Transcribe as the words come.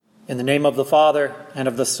In the name of the Father, and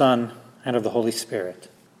of the Son, and of the Holy Spirit.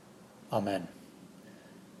 Amen.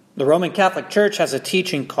 The Roman Catholic Church has a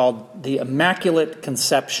teaching called the Immaculate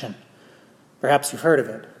Conception. Perhaps you've heard of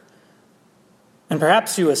it. And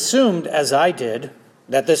perhaps you assumed, as I did,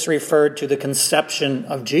 that this referred to the conception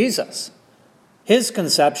of Jesus. His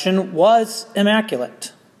conception was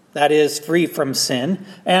immaculate, that is, free from sin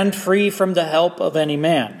and free from the help of any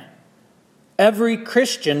man. Every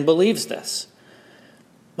Christian believes this.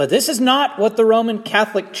 But this is not what the Roman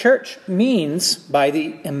Catholic Church means by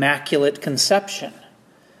the Immaculate Conception.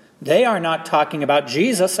 They are not talking about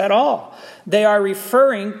Jesus at all. They are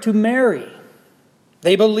referring to Mary.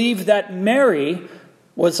 They believe that Mary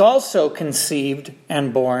was also conceived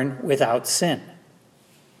and born without sin.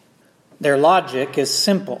 Their logic is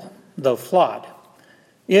simple, though flawed.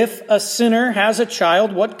 If a sinner has a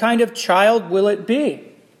child, what kind of child will it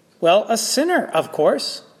be? Well, a sinner, of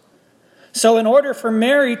course. So in order for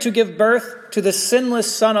Mary to give birth to the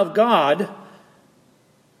sinless Son of God,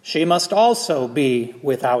 she must also be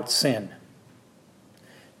without sin.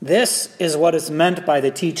 This is what is meant by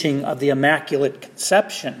the teaching of the Immaculate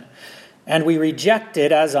Conception, and we reject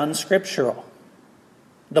it as unscriptural.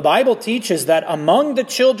 The Bible teaches that among the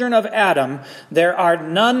children of Adam, there are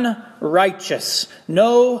none righteous.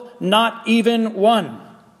 No, not even one.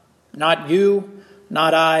 Not you,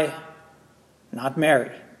 not I, not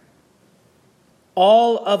Mary.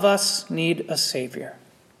 All of us need a Savior.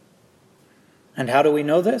 And how do we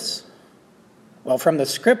know this? Well, from the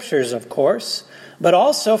Scriptures, of course, but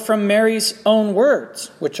also from Mary's own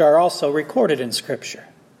words, which are also recorded in Scripture.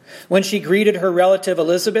 When she greeted her relative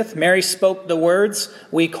Elizabeth, Mary spoke the words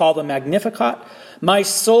we call the Magnificat. My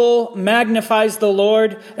soul magnifies the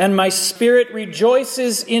Lord, and my spirit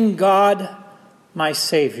rejoices in God, my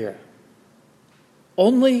Savior.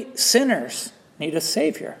 Only sinners need a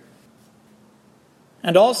Savior.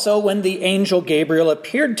 And also, when the angel Gabriel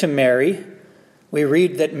appeared to Mary, we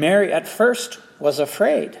read that Mary at first was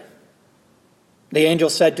afraid. The angel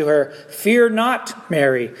said to her, "Fear not,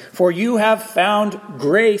 Mary, for you have found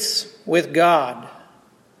grace with God."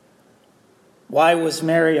 Why was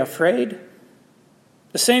Mary afraid?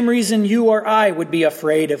 The same reason you or I would be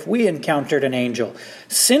afraid if we encountered an angel.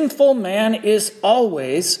 Sinful man is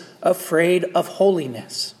always afraid of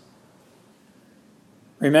holiness.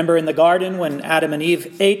 Remember in the garden when Adam and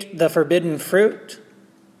Eve ate the forbidden fruit?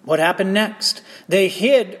 What happened next? They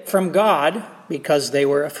hid from God because they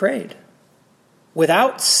were afraid.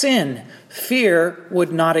 Without sin, fear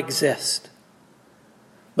would not exist.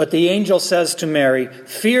 But the angel says to Mary,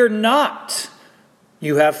 "Fear not,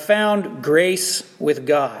 you have found grace with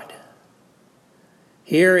God."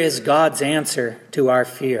 Here is God's answer to our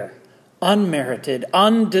fear. Unmerited,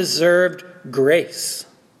 undeserved grace.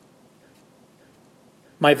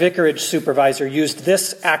 My vicarage supervisor used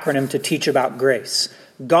this acronym to teach about grace.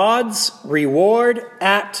 God's reward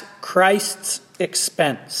at Christ's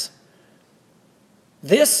expense.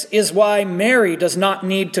 This is why Mary does not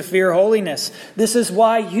need to fear holiness. This is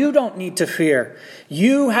why you don't need to fear.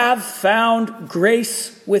 You have found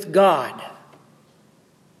grace with God.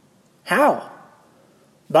 How?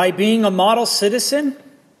 By being a model citizen?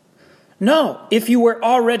 No, if you were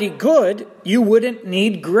already good, you wouldn't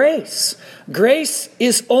need grace. Grace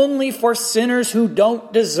is only for sinners who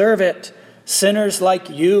don't deserve it. Sinners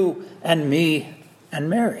like you and me and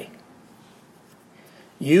Mary.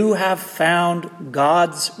 You have found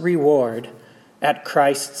God's reward at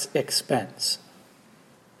Christ's expense.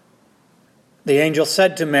 The angel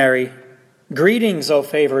said to Mary, "Greetings, O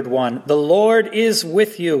favored one, the Lord is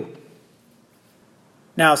with you."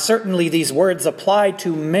 Now, certainly these words apply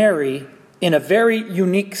to Mary in a very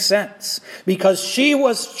unique sense, because she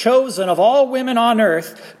was chosen of all women on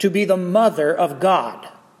earth to be the mother of God.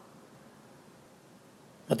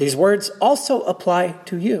 But these words also apply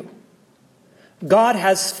to you. God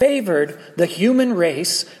has favored the human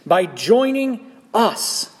race by joining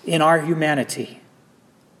us in our humanity.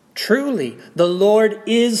 Truly, the Lord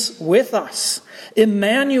is with us.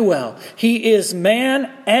 Emmanuel, He is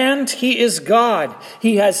man and He is God.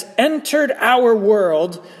 He has entered our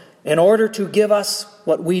world in order to give us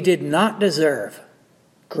what we did not deserve: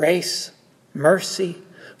 grace, mercy,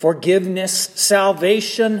 forgiveness,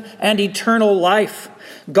 salvation, and eternal life.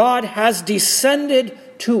 God has descended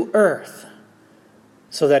to earth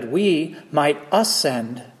so that we might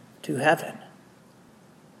ascend to heaven.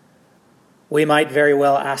 We might very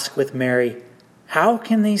well ask with Mary, how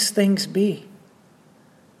can these things be?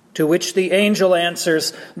 To which the angel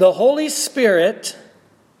answers, the Holy Spirit.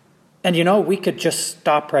 And we could just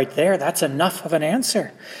stop right there. That's enough of an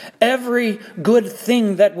answer. Every good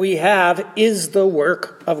thing that we have is the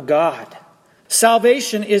work of God.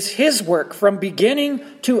 Salvation is his work from beginning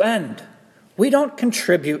to end. We don't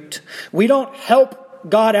contribute. We don't help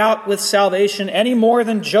God out with salvation any more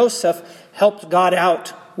than Joseph helped God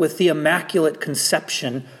out with the Immaculate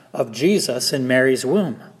Conception of Jesus in Mary's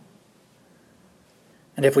womb.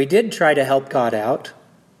 And if we did try to help God out,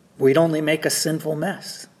 we'd only make a sinful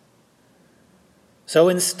mess. So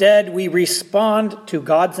instead, we respond to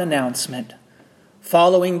God's announcement,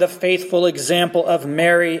 following the faithful example of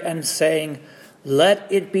Mary and saying,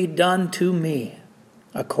 "Let it be done to me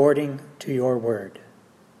according to your word."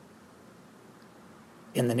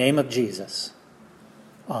 In the name of Jesus,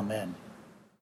 amen.